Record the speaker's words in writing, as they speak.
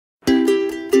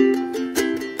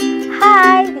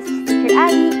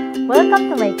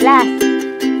Welcome to my class.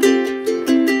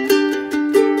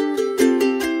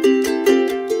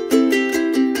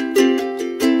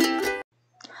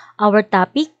 Our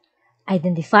topic,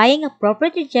 identifying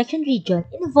appropriate rejection region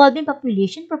involving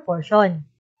population proportion.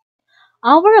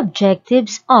 Our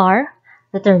objectives are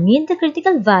determine the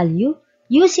critical value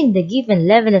using the given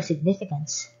level of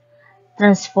significance,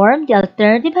 transform the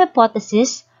alternative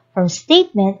hypothesis from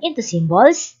statement into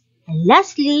symbols, and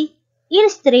lastly,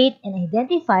 illustrate and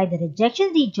identify the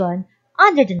rejection region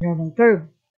under the normal curve.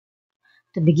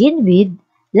 To begin with,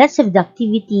 let's have the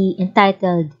activity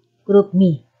entitled Group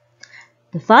Me.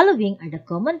 The following are the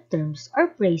common terms or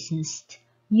phrases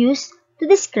used to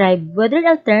describe whether the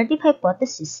alternative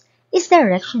hypothesis is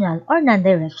directional or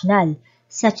non-directional,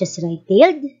 such as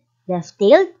right-tailed,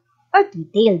 left-tailed, or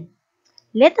two-tailed.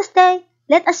 Let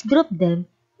us group them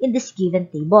in this given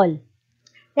table.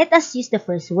 Let us use the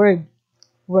first word,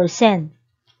 worsen.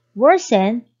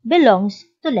 Worsen belongs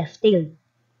to left-tailed.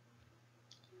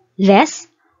 Less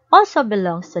also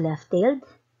belongs to left-tailed.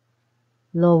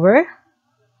 Lower,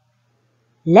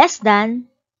 less than,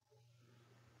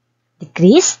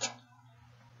 decreased,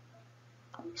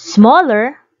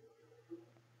 smaller.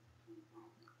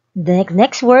 The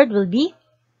next word will be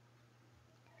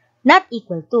not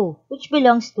equal to, which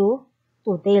belongs to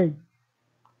two-tailed.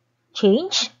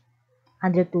 Change,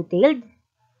 under two-tailed.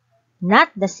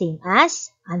 Not the same as,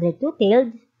 under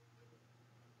two-tailed.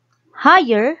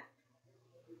 Higher,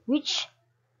 which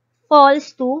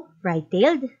falls to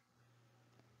right-tailed.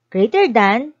 Greater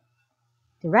than,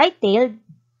 to right-tailed.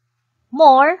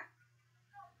 More,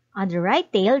 under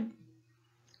right-tailed.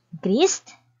 Increased.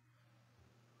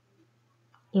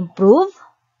 Improve.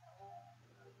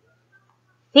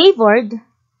 Favored.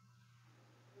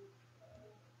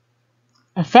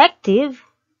 Effective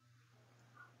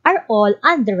are all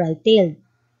under right-tailed.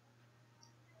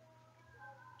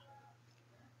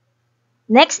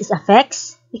 Next is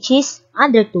affects, which is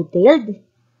under two-tailed.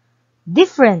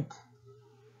 Different,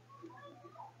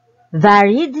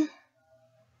 varied,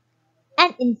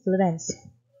 and influence.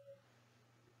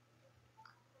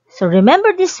 So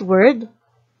remember this word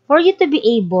for you to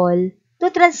be able to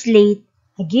translate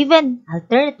a given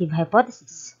alternative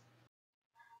hypothesis.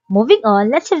 Moving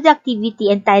on, let's have the activity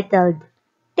entitled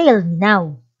Tell Me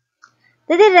Now.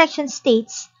 The direction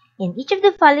states, in each of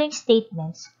the following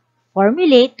statements,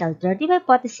 formulate the alternative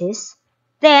hypothesis,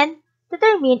 then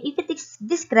determine if it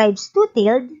describes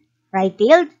two-tailed,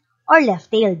 right-tailed, or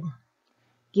left-tailed.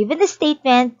 Given the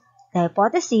statement, the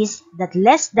hypothesis that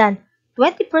less than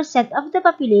 20% of the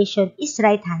population is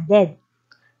right-handed.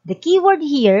 The keyword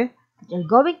here that you're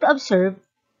going to observe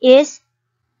is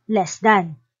less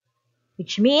than,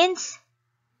 which means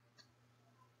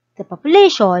the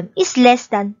population is less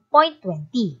than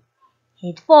 0.20.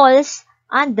 It falls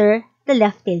under the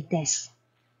left-tailed test.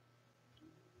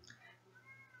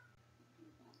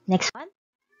 Next one.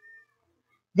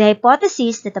 The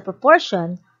hypothesis that the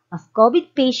proportion of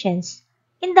COVID patients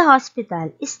in the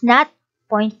hospital is not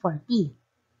 0.40.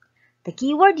 The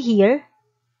keyword here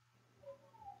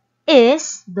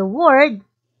is the word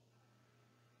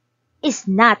is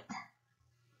not,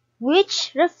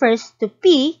 which refers to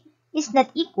P is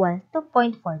not equal to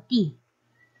 0.40,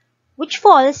 which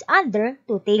falls under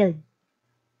two-tailed.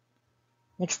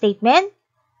 Next statement,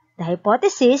 the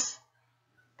hypothesis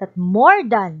that more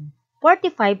than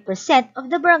 45% of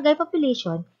the barangay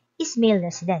population is male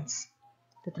residents.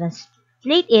 To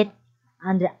translate it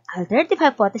under alternative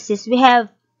hypothesis, we have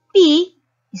P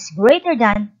is greater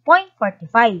than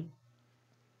 0.45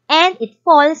 and it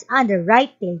falls under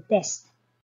right-tailed test.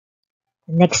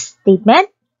 The next statement,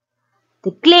 the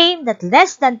claim that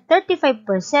less than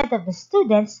 35% of the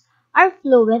students are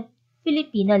fluent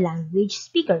Filipino language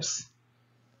speakers.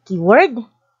 Keyword,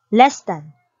 less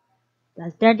than. The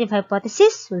alternative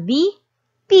hypothesis will be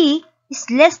P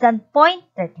is less than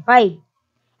 0.35.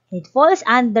 It falls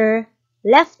under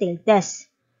left-tailed test.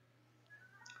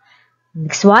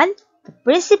 Next one, the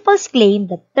principals claim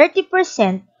that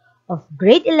 30% of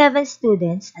grade 11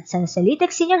 students at San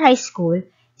Joselitec Senior High School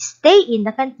stay in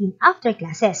the canteen after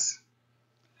classes.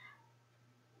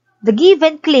 The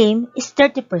given claim is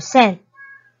 30%.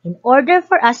 In order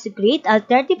for us to create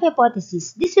alternative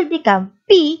hypothesis, this will become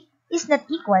P is not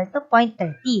equal to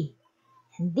 0.30.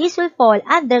 And this will fall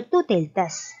under two-tailed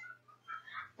test.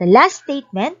 The last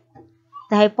statement,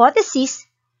 the hypothesis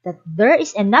that there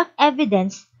is enough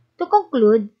evidence to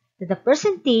conclude that the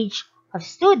percentage of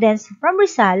students from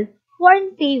Rizal who are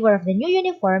in favor of the new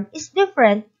uniform is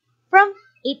different from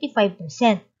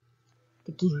 85%.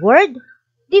 The keyword,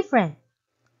 different,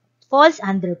 falls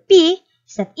under P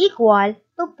is not equal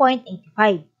to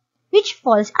 0.85, which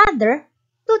falls under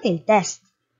two-tailed test.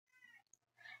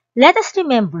 Let us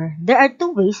remember there are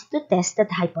two ways to test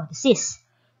that hypothesis,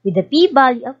 with the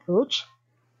p-value approach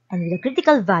and with the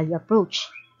critical value approach.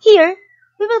 Here,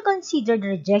 we will consider the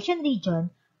rejection region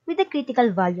with the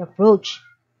critical value approach.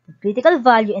 The critical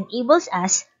value enables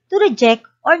us to reject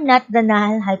or not the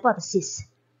null hypothesis.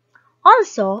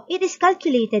 Also, it is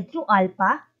calculated through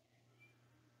alpha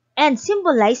and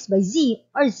symbolized by z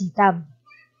or z-tab.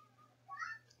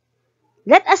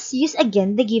 Let us use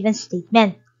again the given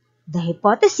statement. The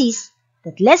hypothesis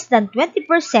that less than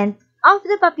 20% of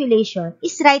the population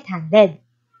is right-handed.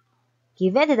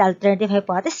 Given that the alternative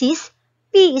hypothesis,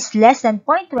 P is less than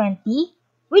 0.20,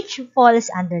 which falls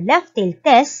under left-tail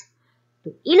test,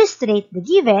 to illustrate the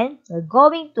given, we're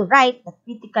going to write the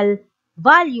critical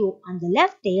value on the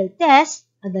left-tail test,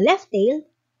 on the left tail,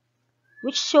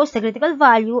 which shows the critical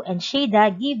value and shade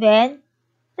the given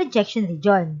rejection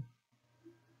region.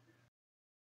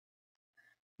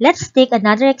 Let's take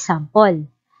another example.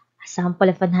 A sample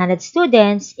of 100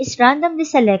 students is randomly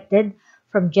selected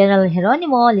from General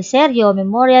Jeronimo Licerio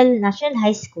Memorial National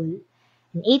High School,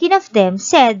 and 18 of them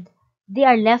said they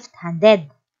are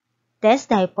left-handed. Test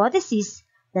the hypothesis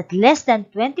that less than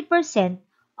 20%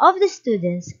 of the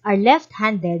students are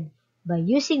left-handed by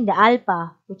using the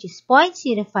alpha, which is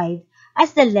 0.05,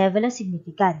 as the level of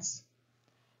significance.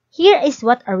 Here is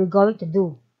what are we going to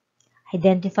do.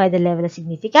 Identify the level of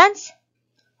significance,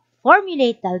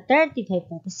 formulate the alternative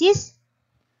hypothesis,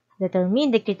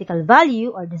 determine the critical value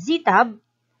or the z-tab,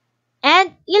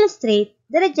 and illustrate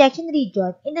the rejection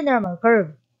region in the normal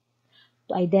curve.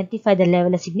 To identify the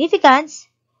level of significance,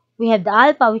 we have the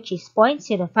alpha, which is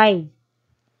 0.05.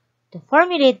 To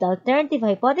formulate the alternative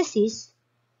hypothesis,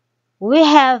 we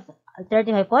have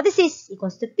alternative hypothesis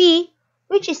equals to P,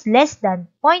 which is less than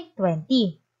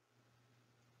 0.20.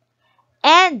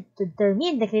 And to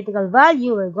determine the critical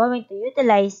value, we're going to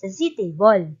utilize the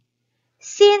z-table.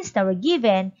 Since our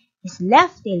given is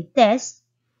left-tail test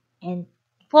and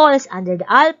falls under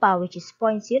the alpha, which is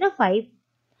 0.05,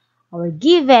 our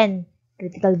given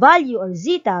critical value or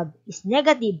z-tab is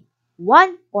negative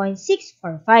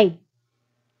 1.645.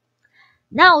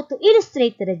 Now, to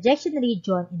illustrate the rejection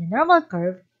region in the normal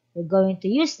curve, we're going to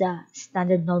use the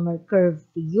standard normal curve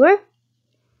figure,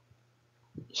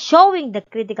 showing the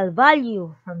critical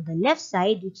value from the left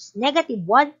side, which is negative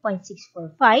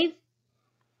 1.645,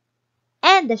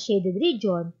 and the shaded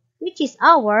region, which is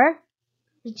our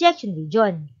rejection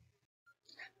region.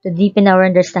 To deepen our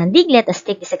understanding, let us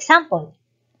take this example.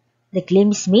 The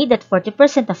claim is made that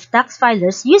 40% of tax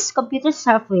filers use computer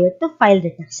software to file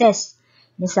their taxes.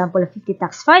 In a sample of 50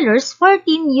 tax filers,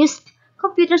 14 used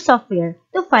computer software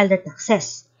to file their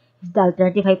taxes. If the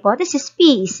alternative hypothesis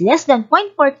P is less than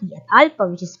 0.40 at alpha,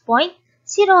 which is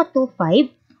 0.025,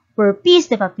 where P is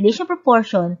the population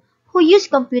proportion who use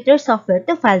computer software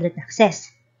to file their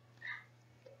taxes.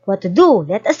 What to do?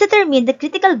 Let us determine the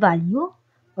critical value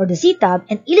or the z-tab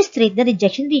and illustrate the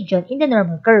rejection region in the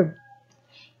normal curve.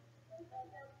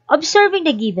 Observing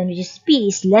the given, which is P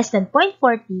is less than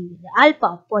 0.40 with the alpha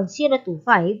of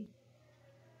 0.025,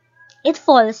 it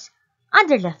falls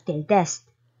under left-tail test.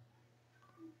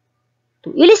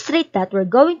 To illustrate that, we're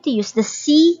going to use the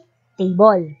C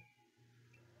table,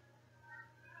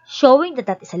 showing that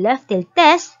that is a left-tail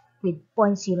test with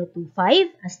 0.025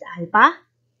 as the alpha.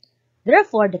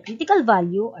 Therefore, the critical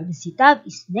value or the z-tab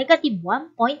is negative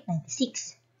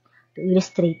 1.96. To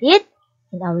illustrate it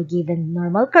in our given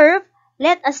normal curve,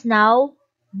 let us now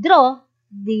draw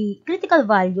the critical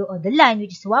value or the line,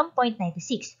 which is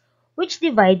 1.96, which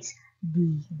divides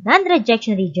the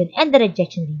non-rejection region and the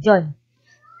rejection region.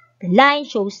 The line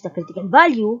shows the critical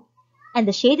value and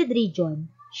the shaded region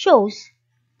shows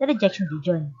the rejection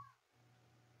region.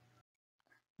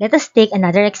 Let us take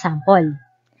another example.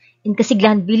 In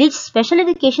Casiglan Village Special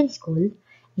Education School,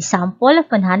 a sample of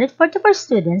 144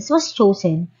 students was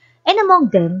chosen, and among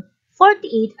them,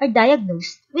 48 are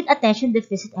diagnosed with attention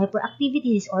deficit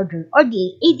hyperactivity disorder or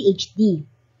the ADHD.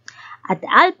 At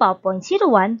the alpha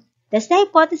 0.01, test the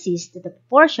hypothesis that the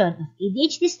proportion of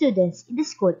ADHD students in the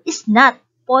school is not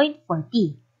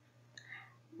 0.40.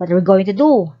 What are we going to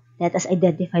do? Let us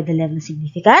identify the level of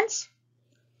significance,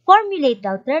 formulate the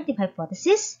alternative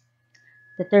hypothesis,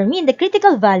 determine the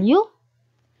critical value,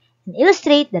 and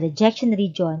illustrate the rejection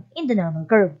region in the normal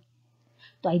curve.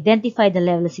 To identify the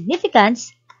level of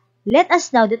significance, let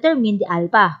us now determine the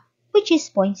alpha, which is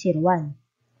 0.01.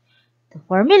 To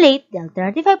formulate the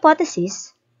alternative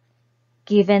hypothesis,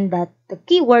 given that the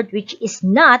keyword which is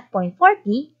not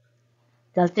 0.40,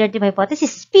 the alternative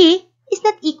hypothesis P is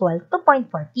not equal to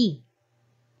 0.40.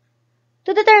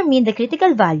 To determine the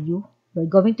critical value, we're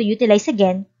going to utilize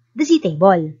again the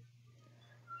z-table.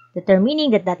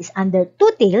 determining that that is under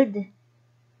two-tailed,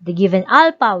 the given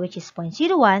alpha, which is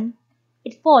 0.01,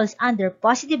 it falls under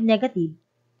positive negative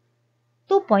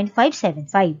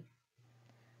 2.575.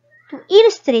 To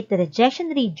illustrate the rejection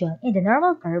region in the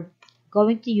normal curve,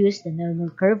 going to use the normal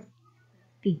curve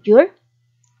figure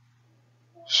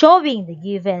showing the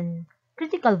given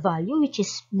critical value, which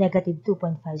is negative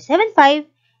 2.575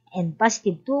 and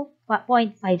positive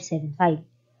 2.575,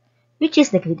 which is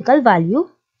the critical value,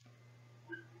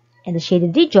 and the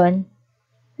shaded region,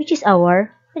 which is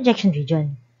our rejection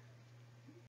region.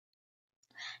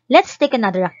 Let's take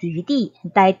another activity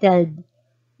entitled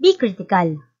Be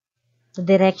Critical. The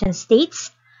direction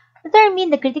states, determine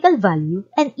the critical value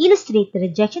and illustrate the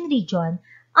rejection region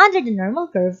under the normal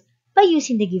curve by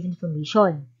using the given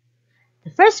information.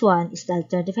 The first one is the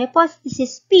alternative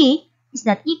hypothesis P is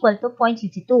not equal to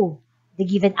 0.52. The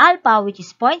given alpha, which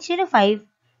is 0.05,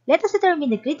 let us determine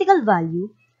the critical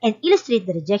value and illustrate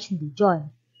the rejection region.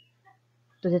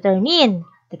 To determine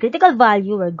the critical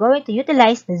value, we're going to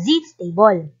utilize the Z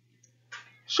table,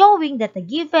 showing that the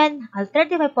given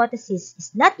alternative hypothesis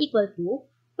is not equal to,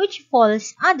 which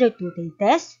falls under two-tailed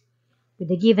test, with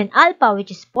the given alpha,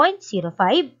 which is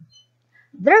 0.05.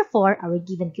 Therefore, our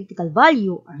given critical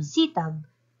value, or Z-tab,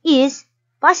 is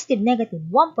positive negative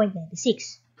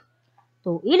 1.96.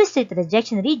 To illustrate the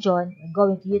rejection region, we're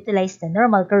going to utilize the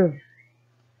normal curve,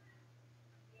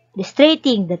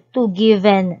 illustrating the two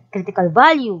given critical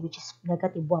value, which is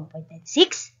negative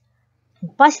 1.96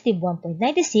 and positive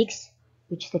 1.96,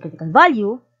 which is the critical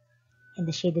value, and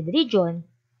the shaded region,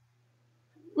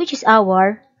 which is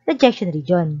our rejection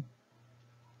region.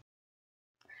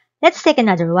 Let's take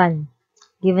another one.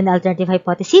 Given the alternative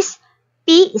hypothesis,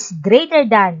 P is greater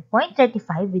than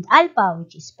 0.35 with alpha,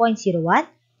 which is 0.01.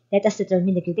 Let us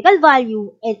determine the critical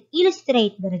value and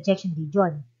illustrate the rejection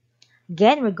region.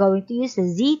 Again, we're going to use the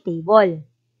Z table.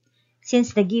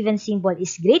 Since the given symbol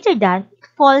is greater than, it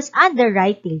falls under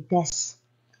right-tailed test.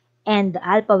 And the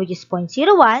alpha, which is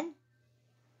 0.01,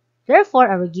 therefore,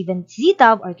 our given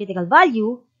Z-tab, or critical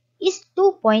value, is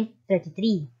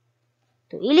 2.33.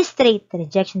 To illustrate the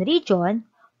rejection region,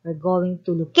 we're going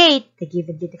to locate the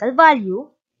given critical value,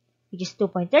 which is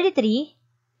 2.33,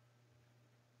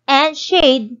 and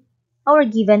shade our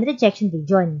given rejection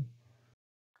region.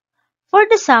 For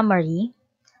the summary,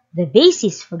 the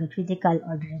basis for the critical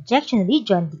or the rejection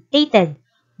region dictated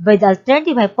by the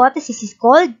alternative hypothesis is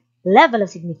called level of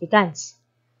significance.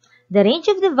 The range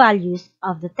of the values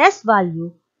of the test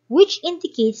value, which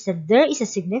indicates that there is a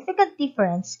significant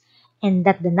difference and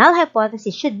that the null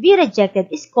hypothesis should be rejected,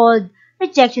 is called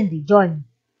rejection region.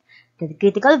 The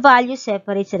critical value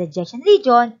separates the rejection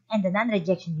region and the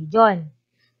non-rejection region.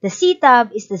 The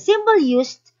C-tab is the symbol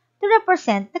used to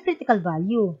represent the critical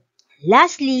value.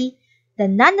 Lastly, the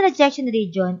non-rejection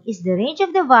region is the range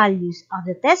of the values of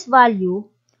the test value,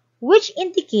 which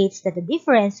indicates that the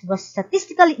difference was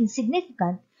statistically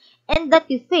insignificant and that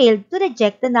we failed to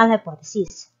reject the null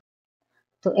hypothesis.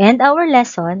 To end our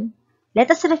lesson, let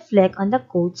us reflect on the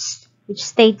quotes which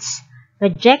states,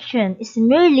 rejection is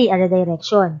merely a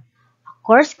redirection, a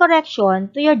course correction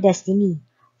to your destiny,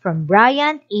 from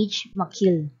Brian H.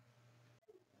 McKill.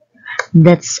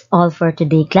 That's all for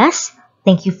today, class.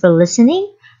 Thank you for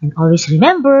listening, and always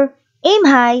remember, aim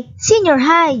high, senior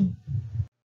high!